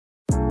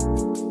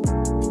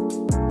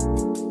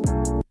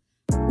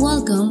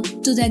Welcome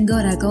to the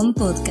Agoracom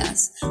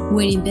podcast,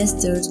 where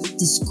investors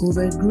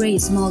discover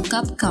great small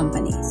cap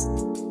companies.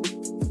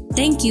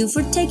 Thank you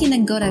for taking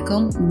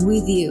Agoracom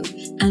with you,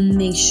 and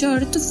make sure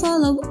to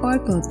follow our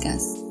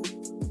podcast.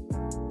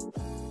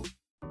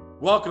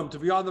 Welcome to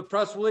Beyond the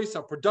Press Release,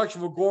 a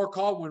production of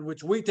Agoracom, in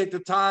which we take the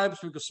time to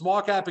speak with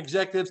small cap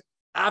executives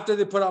after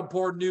they put out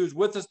important news.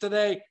 With us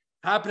today,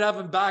 happy to have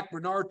him back,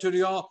 Bernard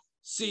Tourillon,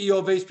 CEO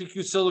of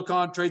HPQ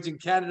Silicon, trades in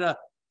Canada,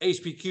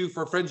 HPQ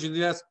for friends in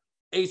the US,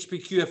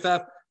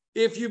 HPQFF.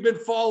 If you've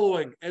been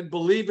following and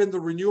believe in the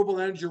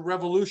renewable energy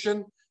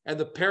revolution and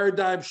the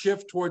paradigm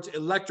shift towards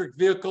electric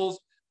vehicles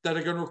that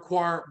are going to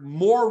require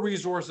more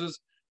resources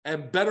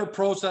and better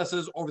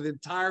processes over the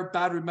entire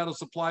battery metal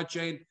supply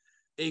chain,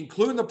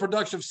 including the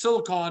production of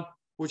silicon,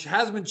 which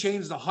hasn't been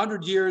changed in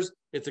 100 years.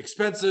 It's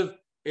expensive,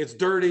 it's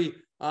dirty,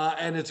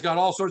 and it's got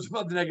all sorts of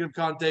other negative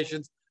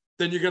connotations.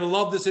 Then you're going to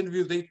love this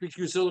interview with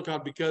HPQ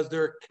Silicon because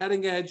they're a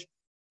cutting-edge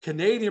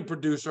Canadian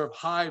producer of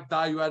high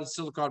value-added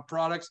silicon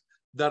products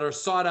that are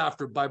sought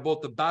after by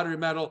both the battery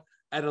metal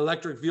and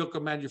electric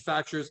vehicle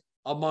manufacturers,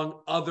 among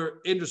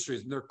other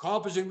industries. And they're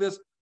accomplishing this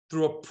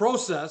through a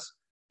process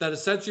that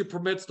essentially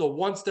permits the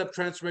one-step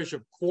transformation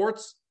of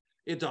quartz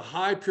into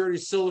high purity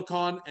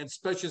silicon and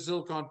special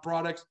silicon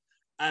products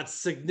at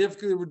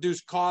significantly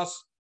reduced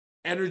costs,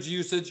 energy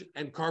usage,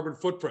 and carbon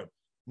footprint.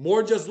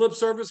 More just lip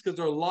service, because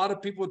there are a lot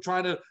of people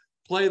trying to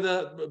play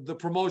the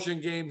promotion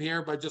game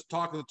here by just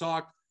talking the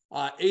talk.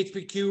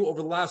 HPQ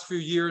over the last few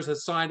years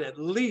has signed at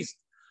least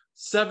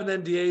 7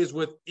 NDAs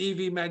with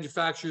EV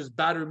manufacturers,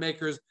 battery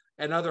makers,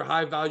 and other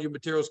high-value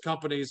materials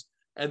companies.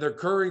 And their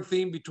recurring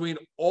theme between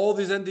all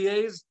these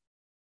NDAs,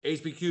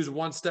 HPQ's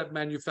one-step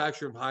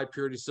manufacturer of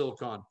high-purity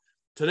silicon.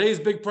 Today's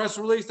big press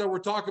release that we're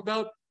talking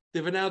about,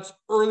 they've announced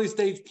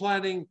early-stage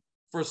planning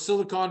for a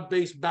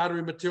silicon-based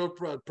battery material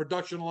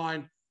production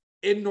line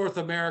in North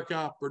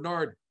America.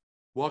 Bernard,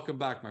 welcome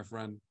back, my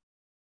friend.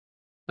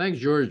 Thanks,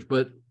 George.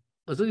 But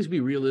let's at least be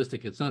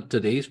realistic. It's not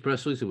today's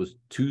press release. It was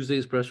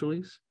Tuesday's press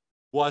release.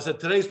 Well, I said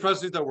today's press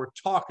release that we're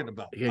talking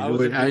about. Yeah,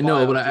 I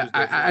know, but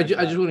I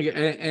just want to get,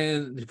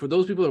 and for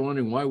those people that are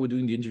wondering why we're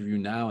doing the interview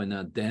now and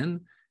not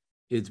then,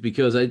 it's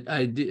because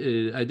I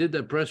did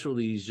that press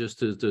release just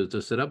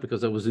to set up,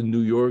 because I was in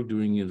New York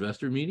doing an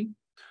investor meeting.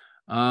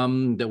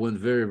 That went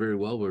very, very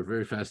well. We're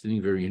very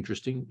fascinating, very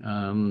interesting.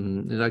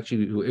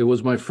 It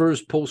was my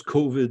first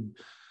post-COVID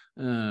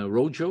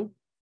roadshow.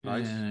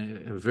 Nice.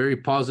 A very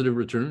positive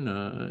return.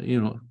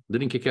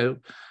 Didn't kick out.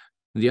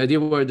 The idea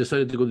why I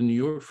decided to go to New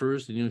York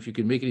first, and if you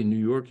can make it in New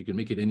York, you can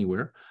make it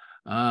anywhere.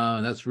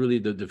 That's really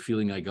the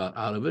feeling I got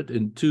out of it.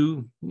 And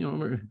two,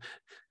 the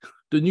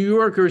New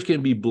Yorkers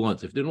can be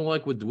blunt. If they don't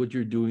like what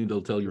you're doing,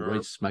 they'll tell you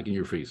right smack in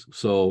your face.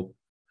 So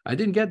I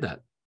didn't get that.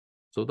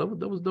 So that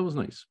was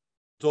nice.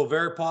 So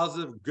very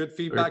positive, good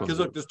feedback. Because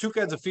look, there's two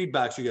kinds of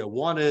feedbacks you get.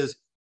 One is,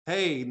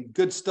 hey,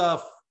 good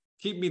stuff.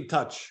 Keep me in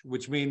touch,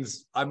 which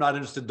means I'm not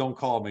interested, don't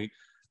call me.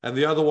 And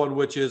the other one,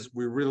 which is,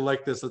 we really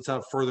like this, let's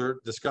have further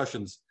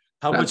discussions.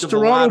 How much of the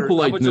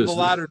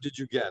latter did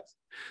you get?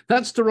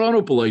 That's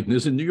Toronto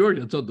politeness. In New York,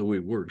 that's not the way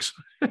it works.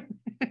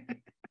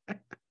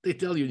 They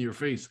tell you in your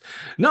face.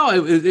 No,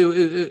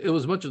 it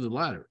was much of the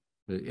latter.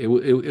 It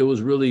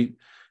was really,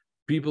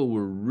 people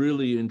were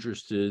really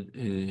interested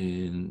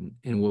in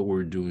what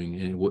we're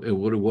doing and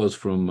what it was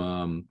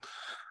from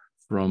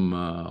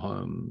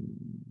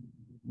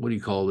what do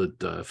you call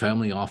it?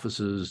 Family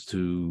offices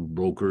to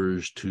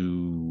brokers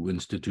to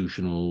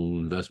institutional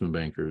investment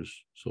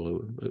bankers.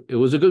 So it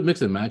was a good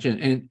mix and match.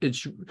 And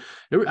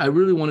I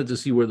really wanted to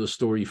see where the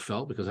story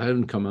felt, because I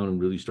hadn't come out and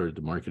really started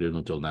to market it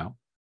until now.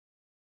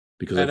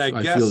 Because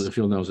I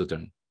feel now's the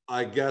time.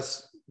 I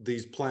guess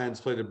these plans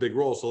played a big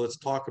role. So let's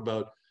talk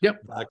about that,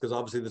 because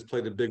obviously this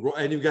played a big role.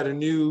 And you've got a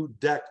new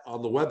deck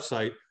on the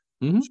website.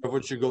 Mm-hmm. So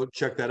everyone should go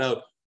check that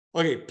out.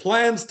 Okay,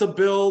 plans to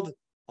build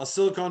a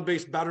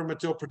silicon-based battery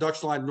material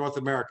production line in North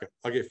America.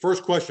 Okay,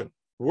 first question.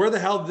 Where the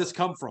hell did this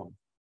come from?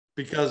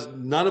 Because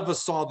none of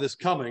us saw this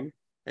coming.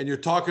 And you're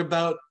talking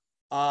about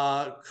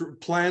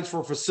plans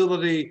for a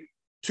facility,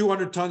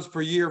 200 tons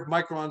per year of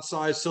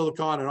micron-sized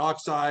silicon and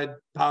oxide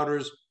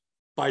powders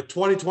by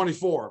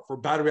 2024 for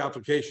battery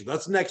application.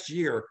 That's next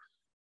year.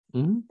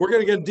 Mm-hmm. We're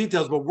going to get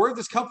details, but where did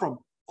this come from?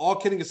 All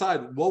kidding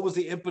aside, what was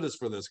the impetus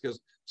for this?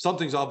 Because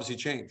something's obviously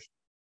changed.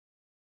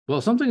 Well,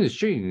 something has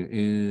changed.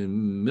 In the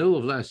middle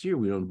of last year,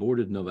 we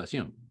onboarded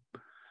Novation.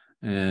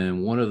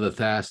 And one of the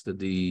tasks that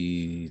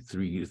the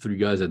three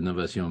guys at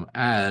Novation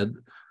had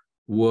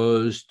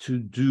was to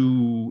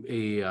do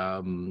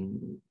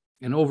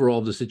an overall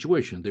of the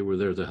situation. They were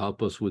there to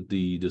help us with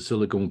the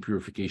silicone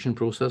purification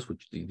process,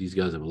 which these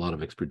guys have a lot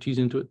of expertise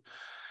into it.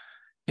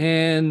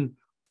 And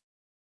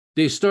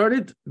they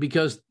started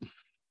because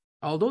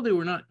although they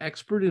were not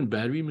expert in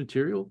battery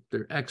material,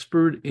 they're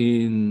expert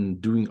in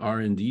doing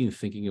R&D and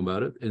thinking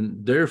about it.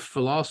 And their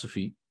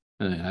philosophy,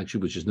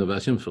 actually, which is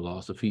Novation's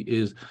philosophy,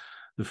 is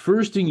the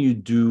first thing you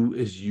do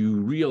is you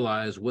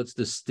realize what's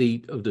the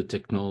state of the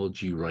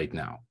technology right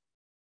now,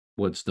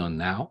 what's done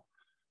now,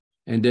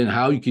 and then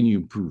how can you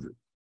improve it.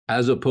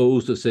 as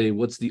opposed to say,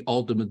 what's the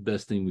ultimate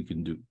best thing we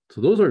can do?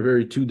 So those are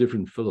very two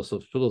different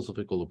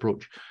philosophical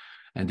approach.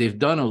 And they've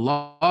done a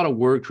lot of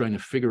work trying to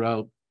figure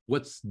out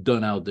what's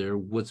done out there,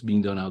 what's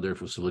being done out there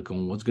for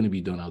silicone, what's going to be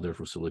done out there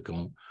for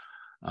silicone.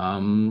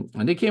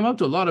 And they came up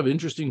to a lot of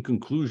interesting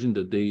conclusions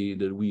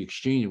that we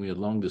exchanged and we had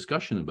long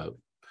discussion about.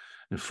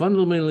 And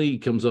fundamentally,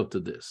 it comes up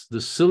to this.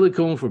 The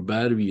silicone for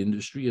battery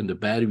industry and the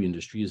battery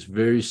industry is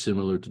very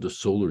similar to the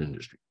solar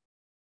industry.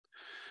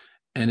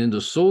 And in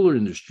the solar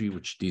industry,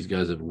 which these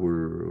guys have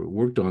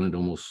worked on it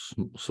almost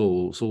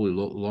solely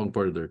long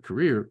part of their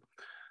career,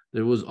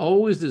 there was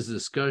always this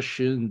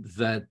discussion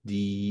that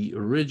the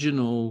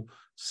original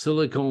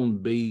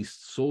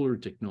silicone-based solar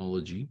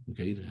technology,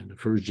 okay, the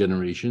first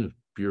generation of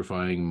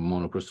purifying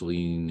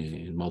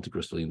monocrystalline and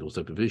multicrystalline, those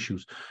type of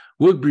issues,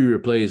 would be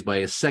replaced by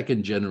a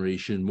second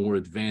generation, more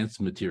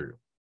advanced material,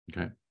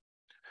 okay?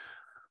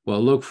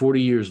 Well, look,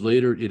 40 years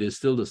later, it is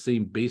still the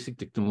same basic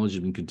technology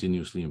being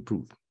continuously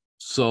improved.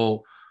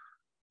 So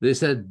they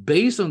said,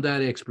 based on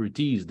that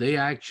expertise, they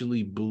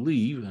actually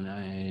believe,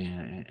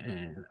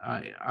 and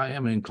I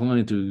am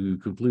inclined to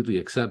completely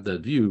accept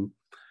that view,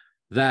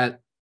 that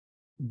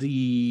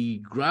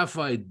the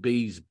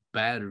graphite-based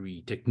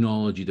battery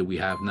technology that we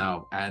have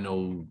now,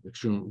 anode,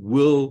 external,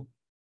 will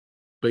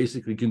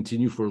basically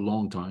continue for a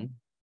long time.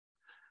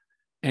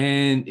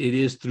 And it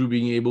is through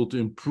being able to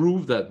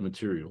improve that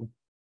material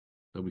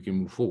that we can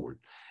move forward.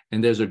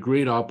 And there's a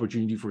great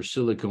opportunity for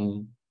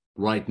silicone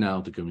right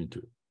now to come into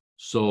it.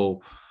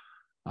 So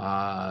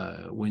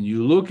when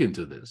you look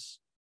into this,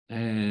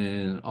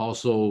 and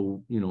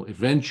also,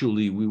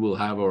 eventually we will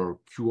have our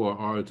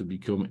QRR to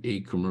become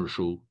a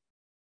commercial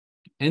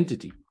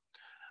entity.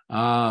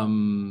 I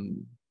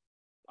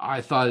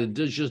thought it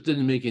just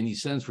didn't make any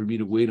sense for me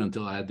to wait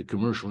until I had the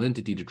commercial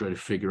entity to try to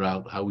figure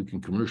out how we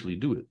can commercially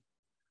do it.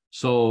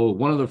 So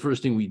one of the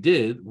first thing we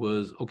did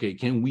was, okay,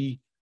 can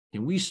we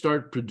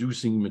start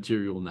producing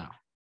material now?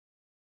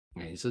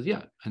 And he says,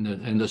 yeah.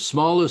 And the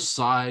smallest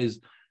size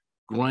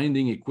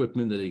grinding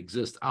equipment that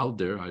exists out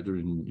there, either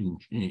in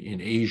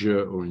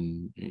Asia or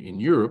in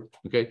Europe,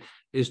 okay,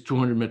 is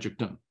 200 metric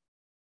ton.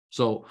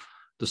 So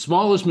the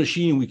smallest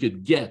machine we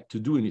could get to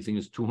do anything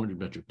is 200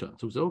 metric tons.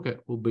 So we said, okay,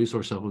 we'll base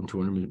ourselves on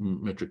 200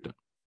 metric ton.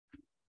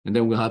 And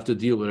then we'll have to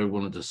deal with every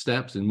one of the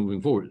steps in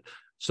moving forward.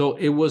 So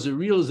it was a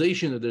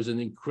realization that there's an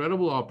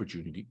incredible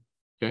opportunity,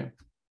 okay?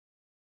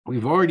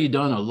 We've already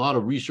done a lot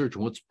of research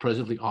on what's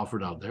presently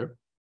offered out there.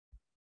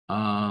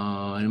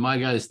 And my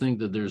guys think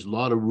that there's a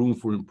lot of room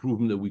for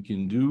improvement that we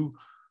can do.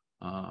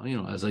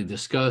 As I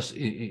discussed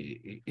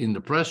in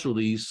the press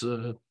release,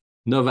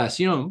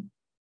 Novation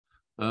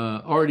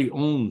already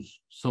owns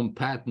some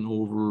patent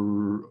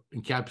over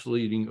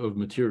encapsulating of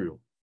material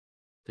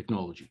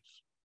technologies.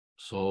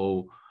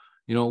 So,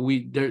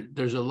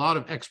 there's a lot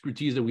of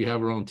expertise that we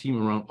have around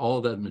team around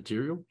all that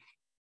material,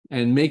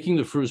 and making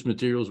the first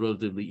materials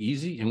relatively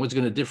easy. And what's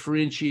going to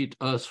differentiate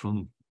us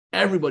from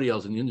everybody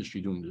else in the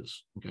industry doing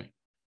this, okay,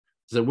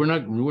 is that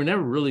we're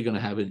never really going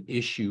to have an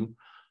issue.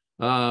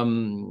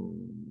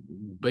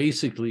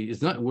 Basically,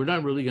 we're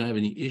not really going to have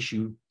any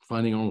issue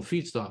finding our own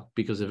feedstock,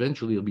 because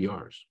eventually it'll be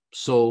ours.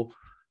 So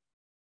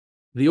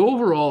the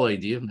overall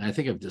idea, and I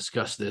think I've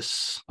discussed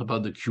this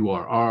about the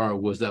QRR,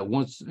 was that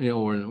once,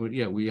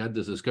 we had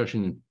this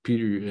discussion, and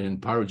Peter and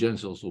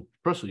PyroGenesis also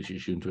press release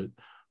issue into it.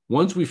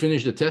 Once we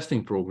finish the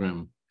testing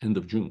program, end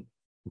of June,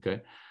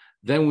 okay,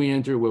 then we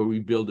enter where we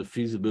build the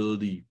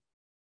feasibility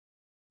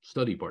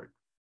study part.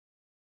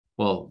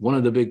 Well, one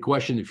of the big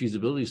questions in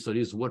feasibility study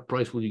is, what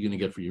price will you going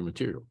to get for your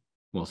material?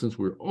 Well, since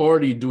we're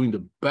already doing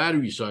the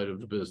battery side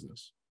of the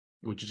business,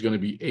 which is going to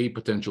be a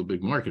potential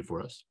big market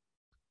for us,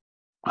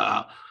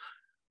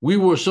 we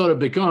will sort of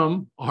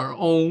become our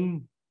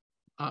own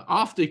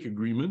offtake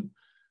agreement,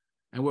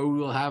 and where we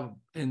will have,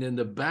 and then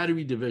the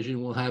battery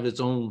division will have its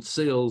own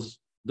sales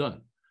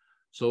done.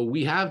 So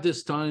we have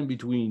this time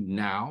between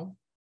now,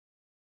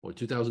 or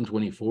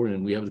 2024,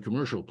 and we have the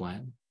commercial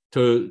plan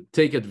to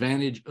take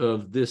advantage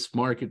of this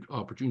market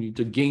opportunity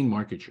to gain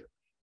market share.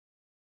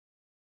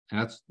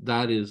 And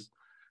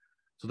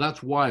so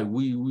that's why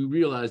we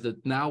realized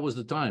that now was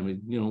the time.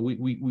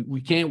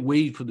 We can't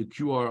wait for the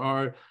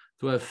QRR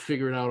to have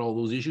figured out all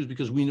those issues,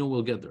 because we know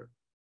we'll get there.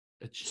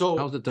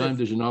 Now's the time.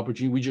 There's an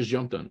opportunity. We just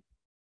jumped on it.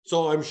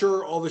 So I'm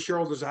sure all the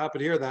shareholders are happy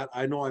to hear that.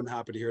 I know I'm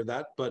happy to hear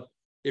that. But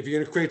if you're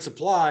going to create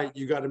supply,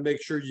 you got to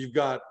make sure you've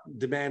got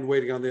demand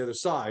waiting on the other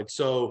side.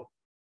 So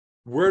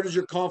where does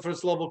your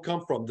confidence level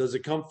come from? Does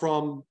it come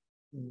from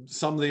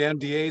some of the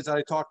MDAs that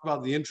I talked about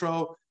in the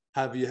intro?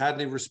 Have you had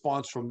any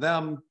response from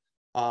them?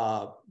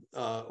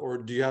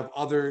 Or do you have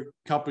other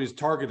companies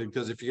targeted?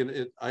 Because if you're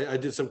gonna, I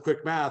did some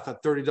quick math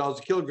at $30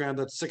 a kilogram,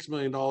 that's $6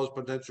 million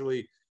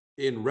potentially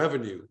in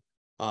revenue.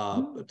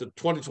 The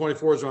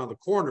 2024 is around the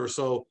corner.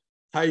 So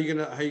how are you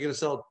gonna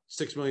sell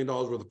 $6 million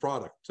worth of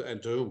product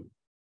and to whom?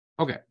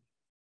 Okay,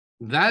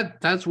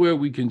 that's where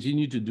we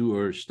continue to do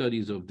our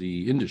studies of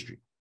the industry,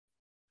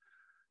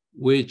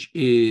 which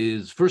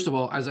is, first of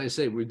all, as I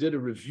say, we did a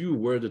review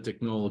where the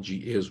technology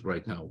is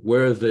right now,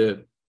 where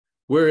the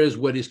Whereas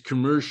what is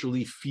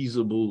commercially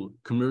feasible,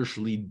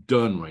 commercially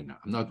done right now,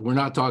 we're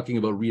not talking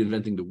about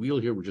reinventing the wheel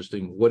here. We're just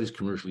saying what is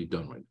commercially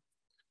done right now.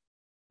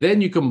 Then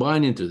you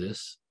combine into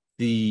this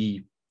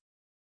the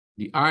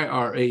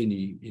IRA in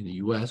the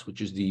US,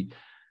 which is the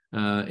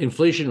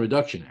Inflation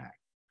Reduction Act,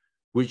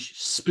 which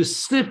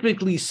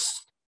specifically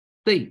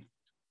states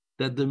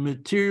that the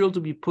material to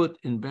be put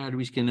in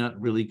batteries cannot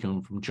really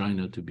come from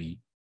China to be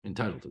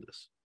entitled to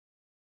this.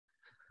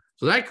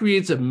 So that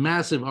creates a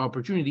massive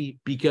opportunity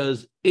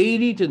because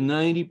 80 to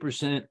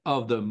 90%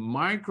 of the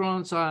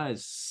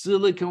micron-sized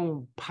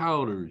silicone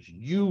powders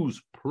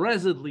used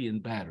presently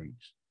in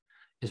batteries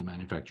is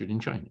manufactured in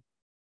China.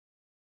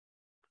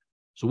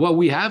 So what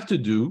we have to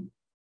do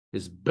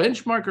is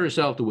benchmark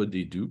ourselves to what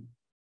they do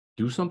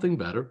something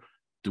better,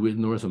 do it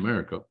in North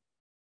America.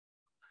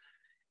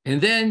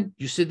 And then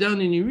you sit down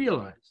and you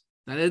realize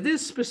that at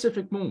this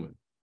specific moment,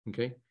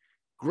 okay,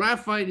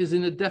 graphite is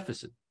in a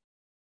deficit,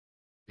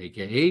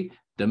 aka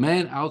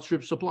demand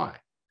outstrips supply.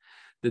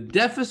 The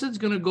deficit is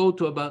going to go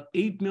to about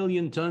 8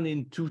 million ton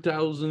in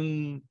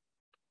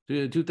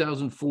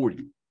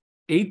 2040.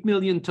 8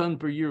 million ton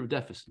per year of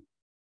deficit.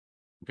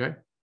 Okay.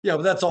 Yeah,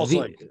 but that's also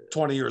like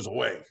 20 years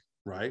away,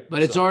 right?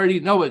 But it's already,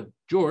 no, but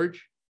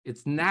George,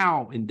 it's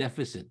now in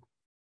deficit.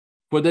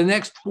 For the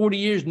next 40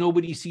 years,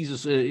 nobody sees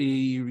us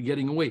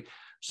getting away.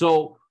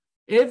 So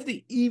if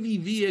the EV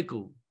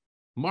vehicle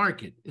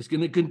market is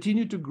going to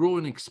continue to grow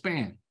and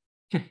expand,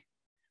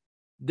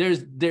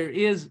 there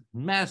is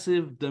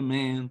massive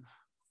demand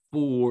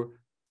for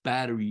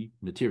battery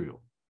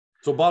material.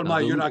 So bottom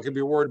line, you're not going to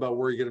be worried about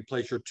where you're going to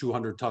place your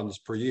 200 tons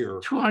per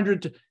year.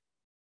 200 tons.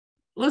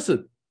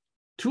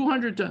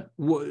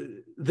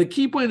 The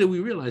key point that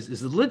we realize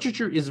is the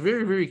literature is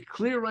very, very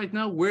clear right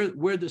now.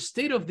 Where the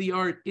state of the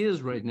art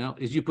is right now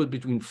is you put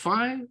between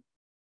 5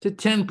 to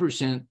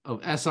 10%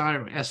 of Si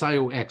or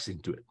SiOX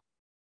into it.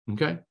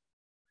 Okay.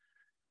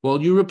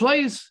 Well, you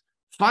replace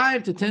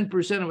 5 to 10%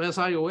 of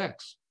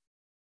SiOX,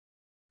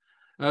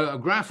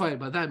 graphite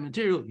by that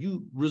material,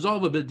 you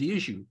resolve a bit the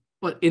issue.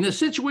 But in a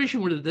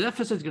situation where the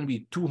deficit is going to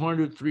be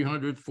 200,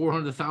 300,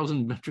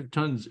 400,000 metric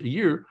tons a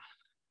year,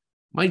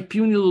 my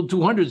puny little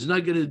 200 is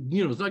not going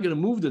to, it's not going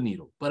to move the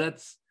needle. But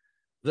that's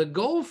the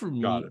goal for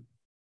me. Got it.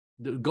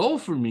 The goal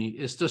for me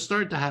is to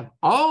start to have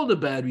all the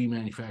battery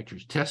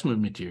manufacturers test my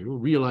material,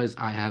 realize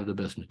I have the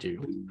best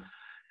material.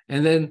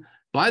 And then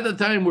by the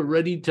time we're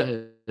ready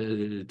to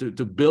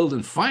build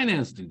and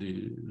finance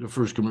the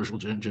first commercial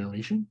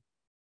generation,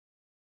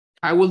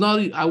 I will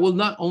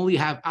not only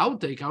have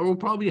outtake, I will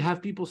probably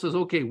have people says,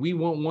 okay, we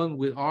want one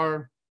with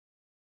our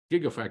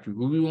gigafactory.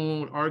 We want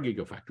one with our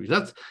gigafactories.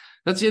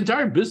 That's the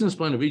entire business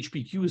plan of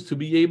HPQ, is to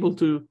be able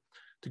to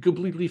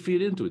completely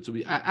feed into it. So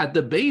at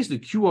the base, the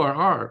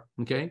QRR,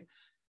 okay,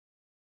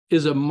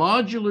 is a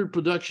modular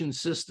production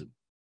system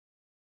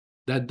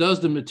that does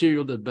the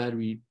material that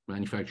battery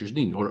manufacturers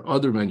need or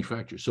other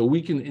manufacturers. So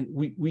we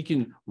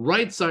can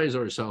right size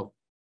ourselves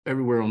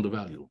everywhere on the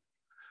value.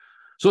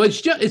 So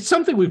it's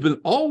something we've been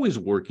always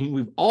working.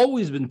 We've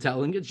always been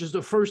telling. It's just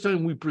the first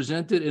time we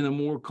present it in a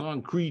more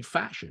concrete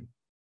fashion.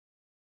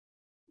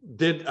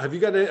 Have you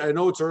got I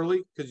know it's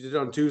early because you did it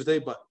on Tuesday,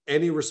 but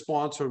any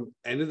response from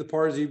any of the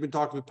parties you've been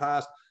talking to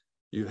past?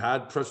 You've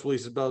had press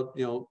releases about,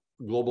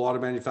 global auto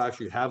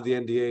manufacturer, you have the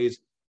NDAs.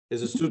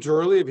 Is it still too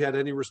early? Have you had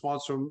any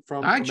response from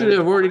Actually,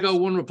 I've already got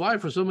one reply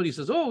for somebody who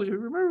says, oh, you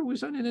remember we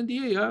signed an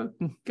NDA.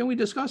 Can we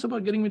discuss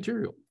about getting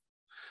material?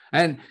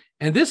 And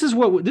this is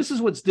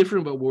what's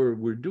different about what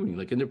we're doing.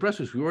 Like in the press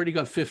release, we already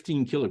got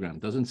 15 kilograms.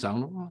 Doesn't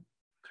sound a lot,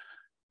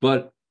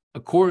 but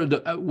according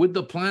to, with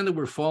the plan that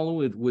we're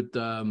following with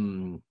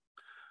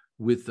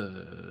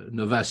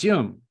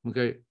Novation,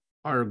 okay,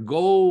 our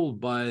goal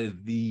by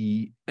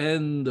the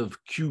end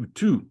of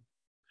Q2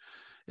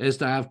 is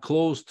to have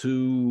close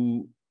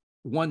to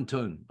 1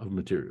 ton of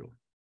material.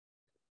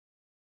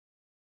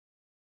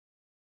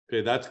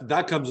 Okay,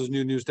 that comes as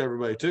new news to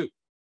everybody too.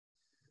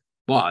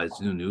 Well, it's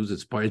new news.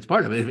 It's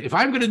part of it. If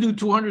I'm going to do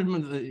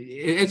 200,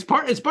 it's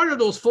part of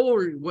those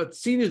forward. What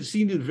seemed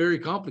very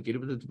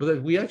complicated,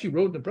 but we actually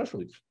wrote in the press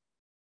release.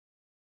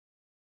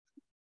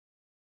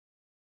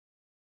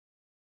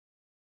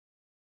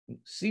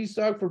 C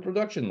stock for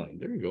production line.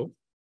 There you go.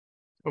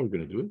 How are we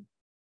going to do it?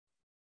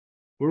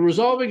 We're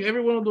resolving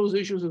every one of those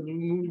issues and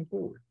moving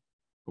forward.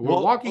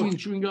 We're walking and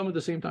chewing gum at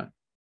the same time.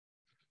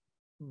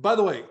 By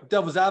the way,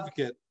 devil's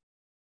advocate,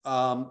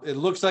 it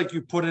looks like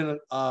you put in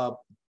a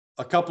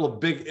couple of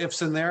big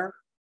ifs in there.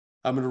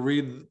 I'm going to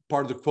read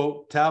part of the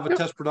quote. To have a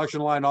test production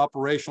line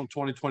operational in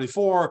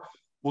 2024,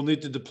 we'll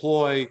need to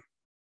deploy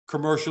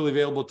commercially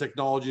available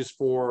technologies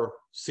for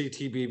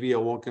CTBV. I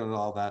won't get into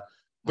all that.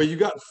 But you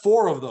got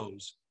 4 of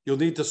those. You'll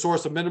need to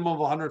source a minimum of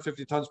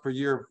 150 tons per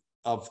year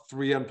of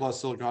 3N plus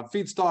silicon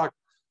feedstock,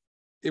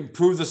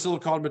 improve the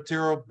silicon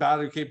material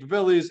battery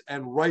capabilities,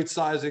 and right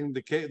sizing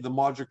the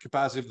modular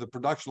capacity of the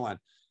production line.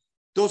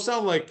 Those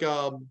sound like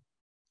 4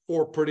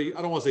 pretty,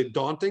 I don't want to say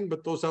daunting,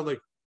 but those sound like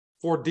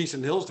 4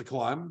 decent hills to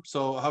climb.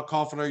 So how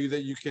confident are you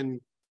that you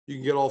can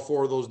get all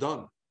 4 of those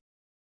done?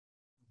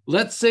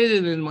 let's say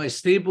that in my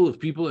stable of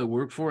people I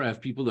work for, I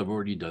have people that have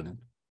already done it.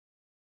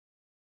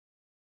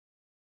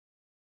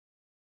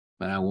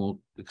 But I won't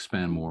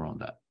expand more on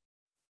that.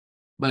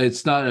 But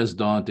it's not as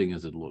daunting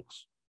as it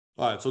looks.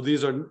 All right, so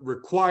these are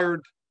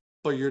required,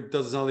 but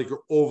doesn't sound like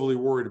you're overly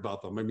worried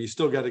about them. I mean, you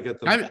still got to get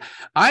them.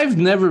 I've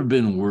never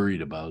been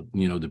worried about,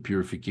 the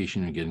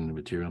purification and getting the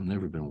material. I've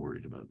never been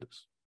worried about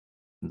this.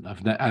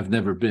 I've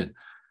never been.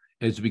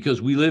 It's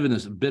because we live in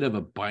this bit of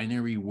a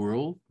binary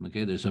world.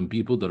 Okay, there's some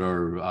people that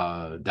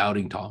are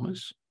doubting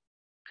Thomas,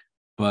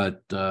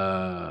 but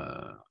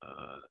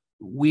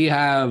we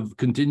have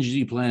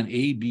contingency plan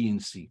A, B,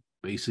 and C.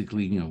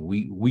 Basically,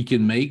 we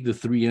can make the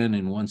 3N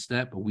in one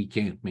step, but we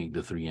can't make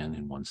the 3N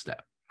in one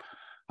step.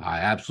 I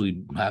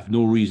absolutely have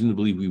no reason to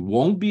believe we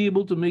won't be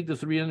able to make the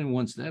 3N in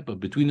one step, but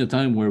between the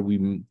time where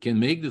we can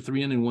make the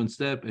 3N in one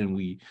step and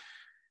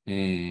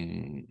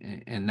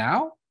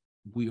now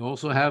we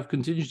also have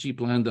contingency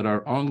plan that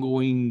our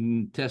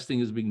ongoing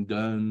testing is being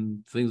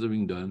done, things are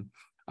being done.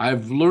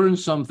 I've learned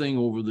something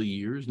over the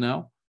years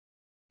now,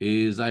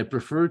 is I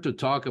prefer to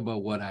talk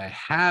about what I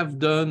have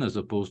done as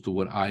opposed to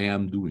what I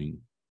am doing.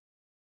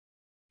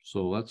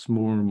 So that's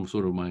more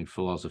sort of my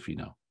philosophy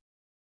now.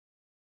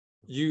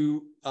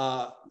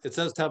 It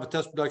says to have a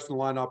test production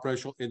line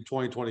operational in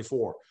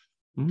 2024.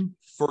 Mm-hmm.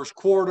 First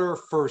quarter,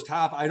 first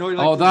half. I know you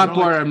like. Oh, that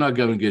part I'm not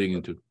getting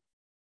into.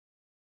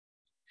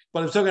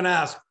 But I'm still going to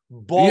ask.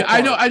 Yeah,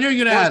 I know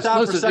you're going to ask.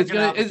 Listen,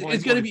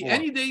 it's going to be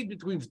any day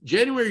between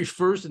January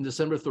 1st and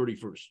December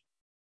 31st.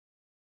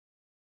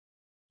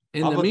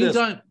 In the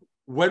meantime,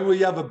 when will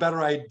you have a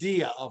better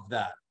idea of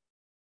that?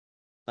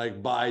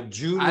 Like by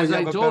June, as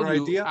I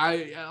told you,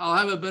 I'll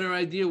have a better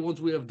idea once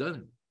we have done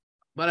it.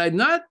 But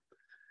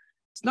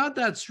it's not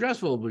that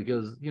stressful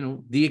because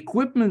the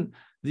equipment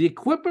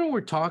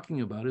we're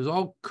talking about is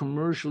all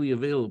commercially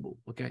available.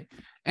 Okay.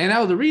 And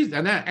now the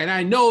reason, and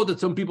I know that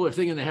some people are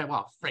thinking in their head,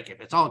 well, frick,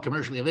 if it's all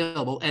commercially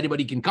available,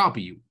 anybody can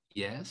copy you.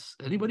 Yes,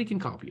 anybody can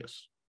copy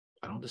us.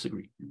 I don't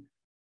disagree.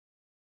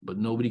 But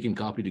nobody can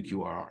copy the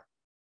QRR.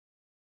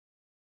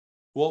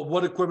 Well,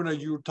 what equipment are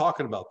you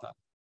talking about then?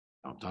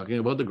 I'm talking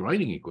about the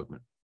grinding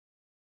equipment.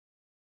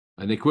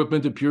 An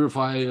equipment to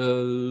purify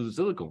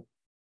silicone.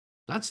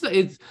 That's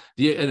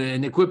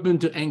an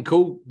equipment to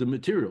encode the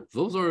material.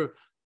 Those are,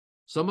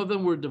 some of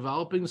them we're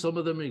developing, some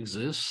of them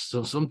exist.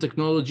 So some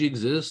technology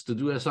exists to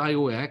do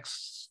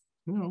SiOX.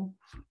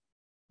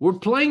 We're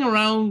playing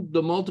around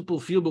the multiple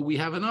field, but we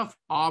have enough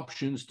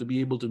options to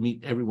be able to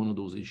meet every one of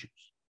those issues.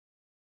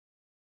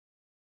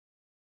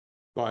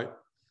 Right.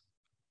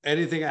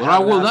 Anything but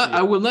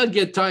I will not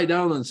get tied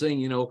down on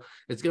saying,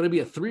 it's going to be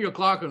at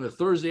 3:00 on a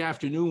Thursday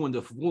afternoon when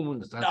the full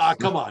moon is.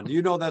 Come on.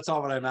 That's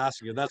all what I'm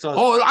asking you. That's all.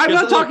 Oh, I'm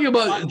not talking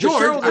about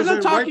George. I'm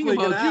not talking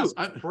about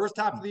you. First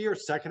half of the year,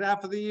 second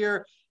half of the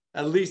year,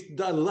 at least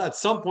at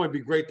some point,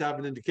 it'd be great to have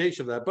an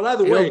indication of that. But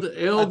either way,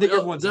 I think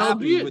everyone's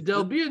happy.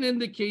 There'll be an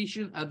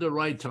indication at the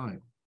right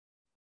time.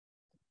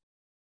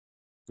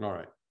 All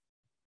right.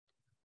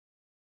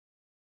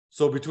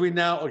 So between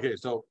now, okay,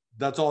 so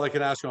that's all I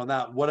can ask you on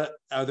that. What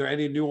are there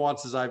any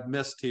nuances I've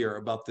missed here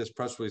about this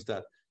press release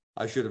that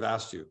I should have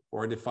asked you,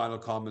 or any final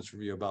comments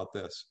from you about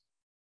this?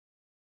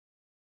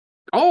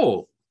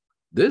 Oh,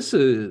 this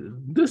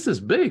is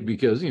big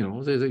because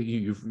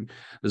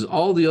there's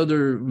all the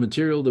other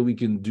material that we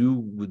can do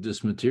with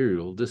this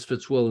material. This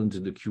fits well into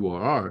the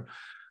QRR.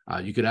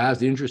 You could ask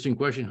the interesting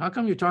question: how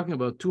come you're talking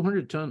about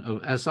 200 ton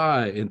of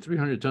SI and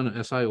 300 ton of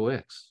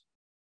SiOX?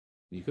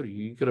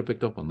 You could have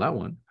picked up on that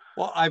one.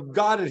 Well, I've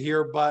got it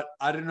here, but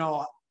I don't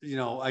know.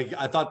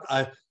 I thought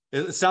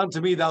it sounded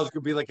to me that was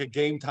going to be like a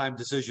game time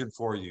decision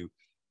for you.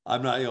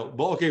 I'm not,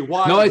 but okay.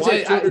 Why? No, it's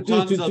 200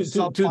 tons of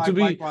sub 5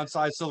 micron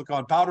size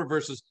silicon powder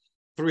versus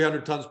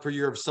 300 tons per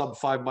year of sub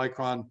 5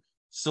 micron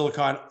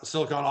silicon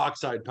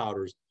oxide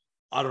powders?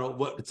 I don't know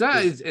what it's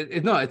not. It's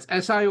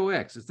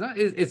SiOX. It's not.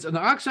 It's an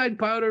oxide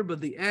powder, but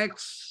the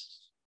X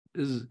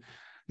is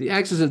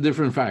a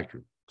different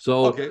factor.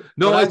 So okay,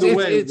 no. Either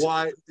way,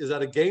 why is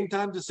that a game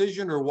time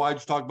decision, or why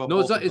did you talk about? No,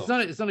 it's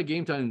not a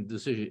game time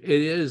decision.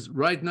 It is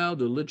right now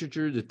the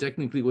literature,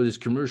 technically what is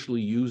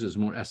commercially used is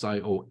more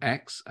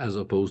SiOX as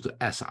opposed to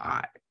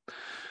SI.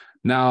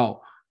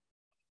 Now,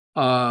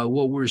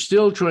 what we're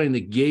still trying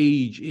to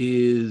gauge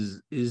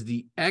is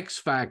the X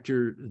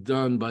factor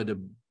done by the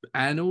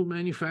anode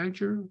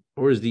manufacturer,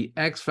 or is the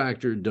X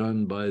factor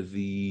done by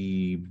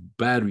the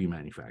battery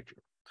manufacturer?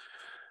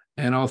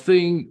 And I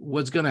think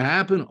what's going to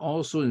happen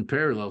also in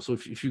parallel, so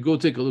if you go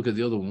take a look at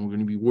the other one, we're going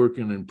to be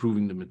working on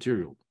improving the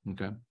material,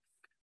 okay,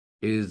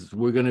 is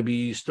we're going to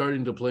be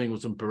starting to playing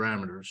with some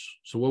parameters.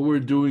 So what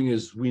we're doing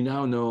is we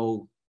now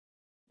know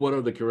what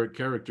are the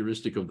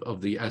characteristic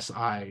of the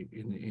SI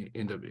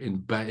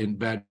in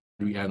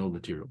battery anode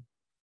material.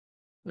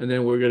 And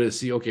then we're going to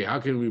see, okay, how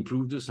can we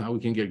improve this? How we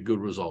can get good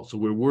results. So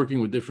we're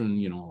working with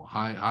different,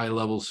 high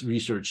level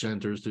research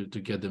centers to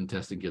get them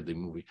tested, get them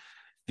moving.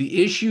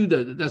 The issue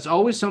that's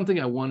always something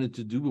I wanted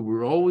to do, but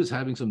we're always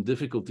having some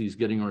difficulties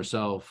getting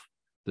ourselves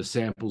the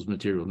samples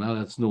material. Now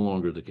that's no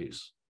longer the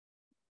case.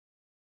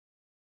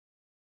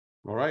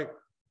 All right.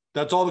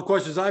 That's all the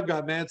questions I've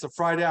got, man. It's a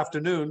Friday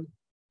afternoon.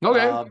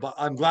 Okay. But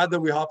I'm glad that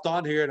we hopped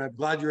on here, and I'm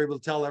glad you're able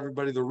to tell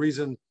everybody the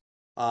reason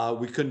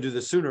we couldn't do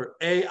this sooner.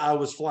 I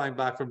was flying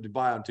back from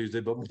Dubai on Tuesday,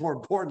 but more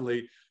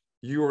importantly,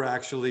 you were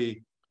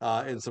actually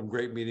in some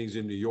great meetings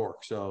in New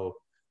York. So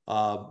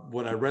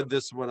when I read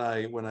this, when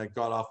I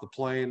got off the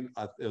plane,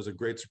 it was a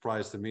great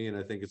surprise to me, and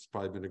I think it's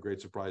probably been a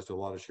great surprise to a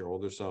lot of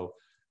shareholders. So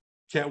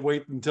can't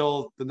wait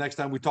until the next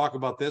time we talk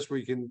about this, where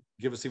you can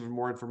give us even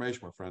more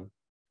information, my friend.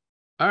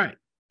 All right,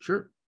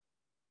 sure.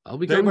 I'll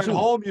be coming soon.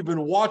 Home. You've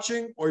been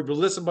watching or you've been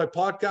listening by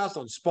podcast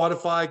on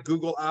Spotify,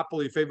 Google,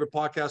 Apple, your favorite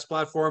podcast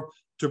platform.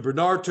 To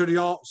Bernard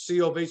Tourillon,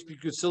 CEO of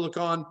HPQ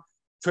Silicon,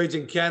 trades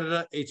in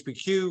Canada,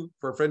 HPQ,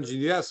 for our friends in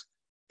the US,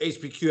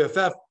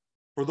 HPQFF.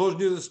 For those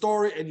new to the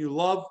story and you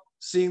love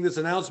seeing this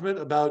announcement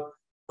about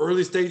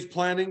early stage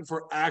planning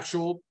for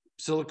actual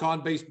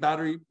silicon-based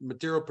battery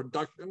material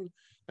production,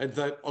 and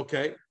that,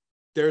 okay,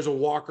 there's a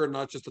walker,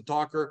 not just a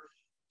talker.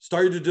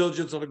 Start your due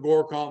diligence on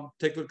Agoracom,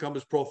 take a look at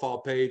his profile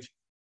page,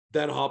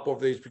 then hop over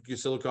to the HPQ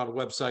Silicon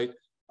website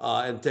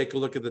and take a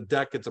look at the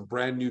deck. It's a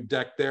brand new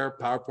deck there,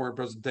 PowerPoint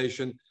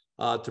presentation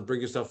to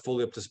bring yourself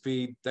fully up to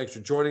speed. Thanks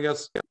for joining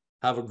us.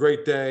 Have a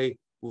great day.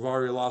 We've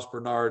already lost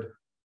Bernard.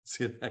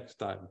 See you next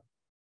time.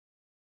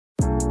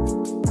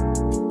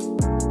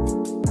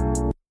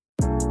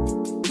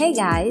 Hey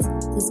guys,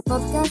 this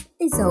podcast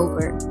is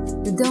over.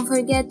 But don't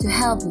forget to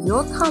help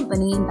your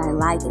company by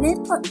liking it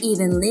or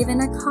even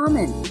leaving a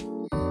comment.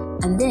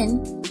 And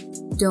then,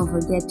 don't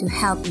forget to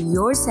help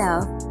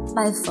yourself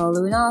by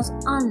following us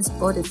on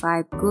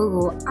Spotify,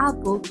 Google,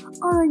 Apple,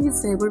 or on your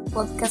favorite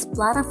podcast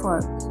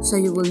platform so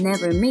you will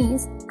never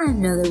miss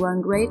another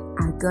one great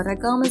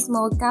Agoracom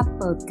Small Cap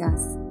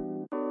podcast.